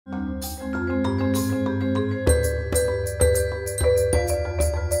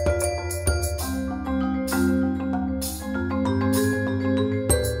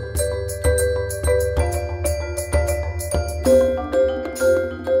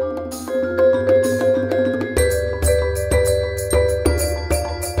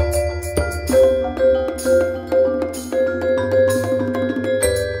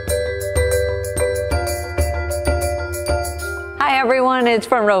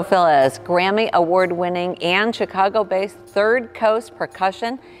Row Phyllis, Grammy award-winning and Chicago-based Third Coast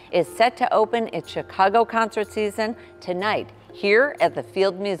Percussion is set to open its Chicago concert season tonight here at the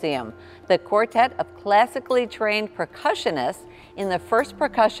Field Museum. The quartet of classically trained percussionists in the first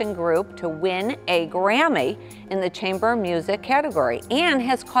percussion group to win a Grammy in the chamber music category and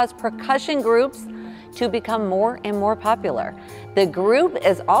has caused percussion groups to become more and more popular. The group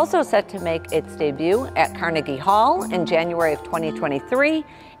is also set to make its debut at Carnegie Hall in January of 2023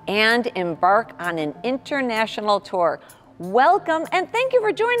 and embark on an international tour. Welcome and thank you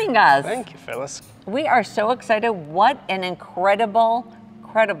for joining us. Thank you, Phyllis. We are so excited. What an incredible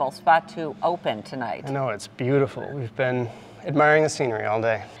spot to open tonight. I know, it's beautiful. We've been admiring the scenery all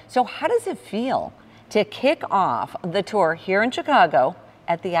day. So how does it feel to kick off the tour here in Chicago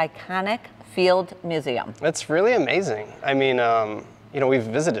at the iconic Field Museum? It's really amazing. I mean, you know, we've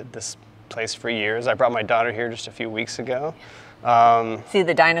visited this place for years. I brought my daughter here just a few weeks ago. See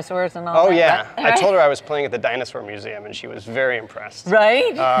the dinosaurs and all that? Oh yeah, right? I told her I was playing at the Dinosaur Museum and she was very impressed.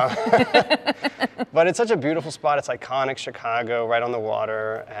 Right? But it's such a beautiful spot. It's iconic Chicago, right on the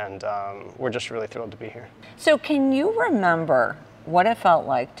water, and we're just really thrilled to be here. So can you remember what it felt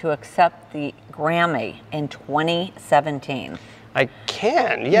like to accept the Grammy in 2017? I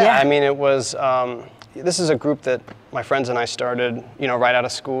can, yeah. I mean, it was, this is a group that my friends and I started, you know, right out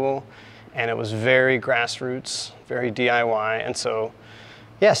of school, and it was very grassroots, very DIY, and so,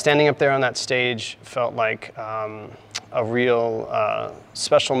 yeah, standing up there on that stage felt like a real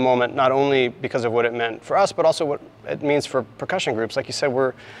special moment, not only because of what it meant for us, but also what it means for percussion groups. Like you said,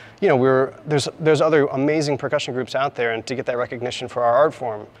 there's other amazing percussion groups out there, and to get that recognition for our art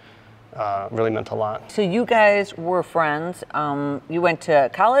form really meant a lot. So you guys were friends. You went to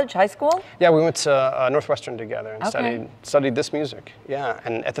college, high school? Yeah, we went to Northwestern together and studied this music. Yeah,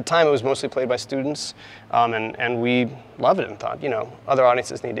 and at the time it was mostly played by students, and we loved it and thought, you know, other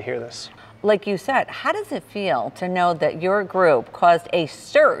audiences need to hear this. Like you said, how does it feel to know that your group caused a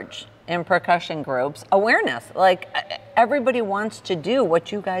surge in percussion groups awareness? Like everybody wants to do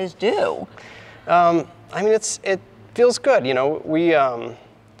what you guys do. I mean, it feels good. You know,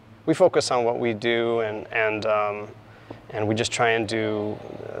 we focus on what we do, and we just try and do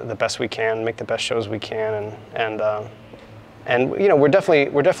the best we can, make the best shows we can, and you know, we're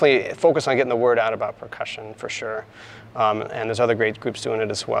definitely focused on getting the word out about percussion for sure. And there's other great groups doing it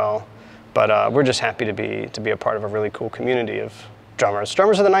as well. But we're just happy to be a part of a really cool community of drummers.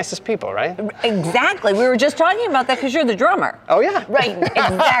 Drummers are the nicest people, right? Exactly. We were just talking about that because you're the drummer. Oh yeah. Right.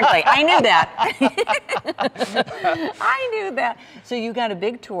 Exactly. I knew that. I knew that. So you got a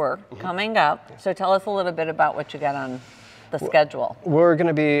big tour coming up. So tell us a little bit about what you got on the schedule. We're going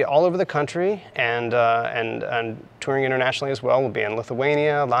to be all over the country and touring internationally as well. We'll be in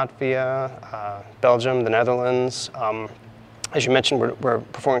Lithuania, Latvia, Belgium, the Netherlands. As you mentioned, we're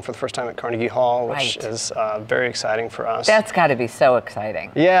performing for the first time at Carnegie Hall, which is very exciting for us. That's got to be so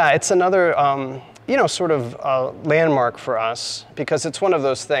exciting. Yeah, it's another, you know, sort of landmark for us, because it's one of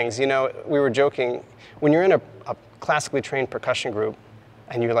those things, you know, we were joking, when you're in a classically trained percussion group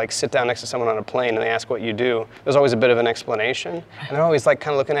and you like sit down next to someone on a plane and they ask what you do, there's always a bit of an explanation. And they're always like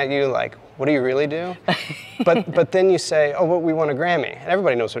kind of looking at you like, what do you really do? but then you say, oh, well, we won a Grammy. And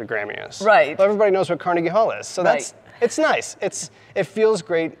everybody knows what a Grammy is. Right. Well, everybody knows what Carnegie Hall is. So it's nice. It feels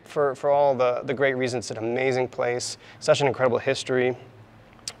great for all the great reasons. It's an amazing place, such an incredible history.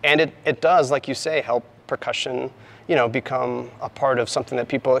 And it does, like you say, help percussion, you know, become a part of something that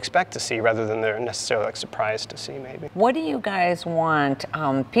people expect to see rather than they're necessarily like surprised to see maybe. What do you guys want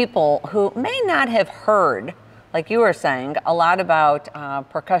people who may not have heard, like you were saying, a lot about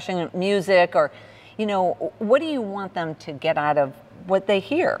percussion music, or, you know, what do you want them to get out of what they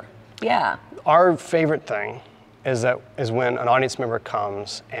hear? Yeah. Our favorite thing is when an audience member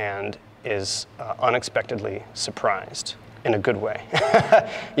comes and is unexpectedly surprised in a good way.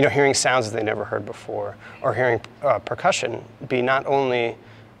 You know, hearing sounds that they never heard before, or hearing percussion be not only,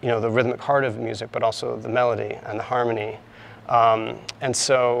 you know, the rhythmic heart of music, but also the melody and the harmony. And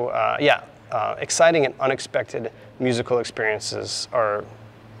so, exciting and unexpected musical experiences are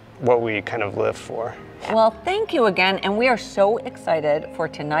what we kind of live for. Well, thank you again, and we are so excited for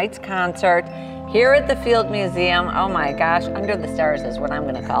tonight's concert here at the Field Museum. Oh my gosh, under the stars is what I'm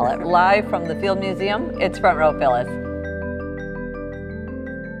going to call it. Live from the Field Museum, it's Front Row Phyllis.